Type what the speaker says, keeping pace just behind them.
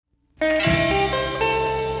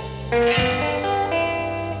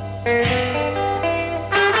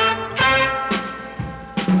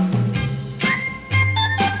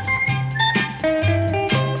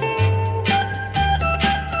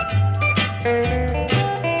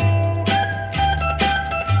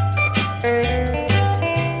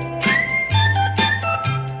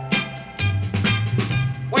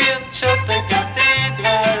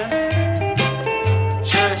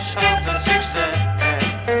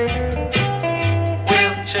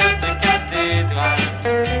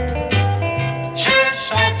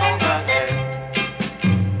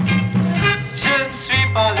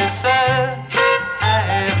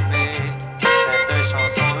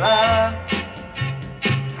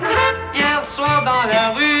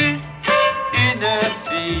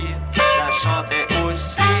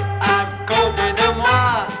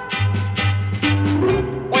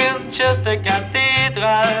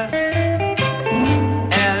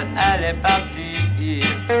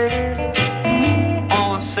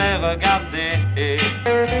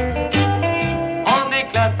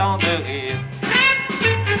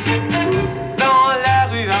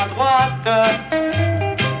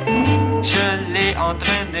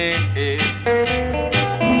embrassé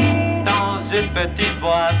dans une petite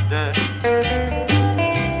boîte.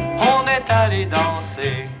 On est allé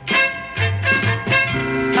danser.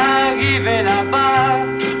 Arrivé là-bas,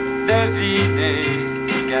 devinez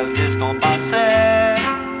quel disque on passait.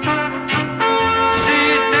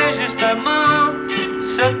 C'était justement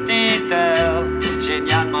ce petit air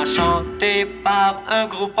génialement chanté par un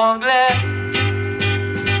groupe anglais.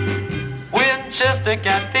 Windchester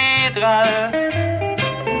Cathedral,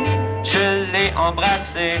 je l'ai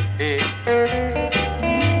embrassé.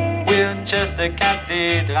 Windchester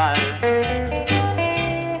Cathedral,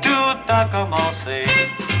 tout a commencé.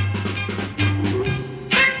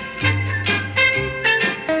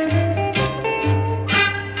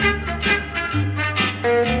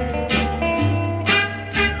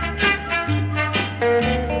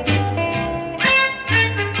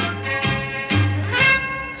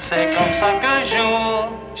 C'est comme ça qu'un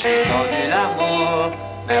jour j'ai connu l'amour.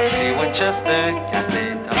 Merci Winchester Cathedral.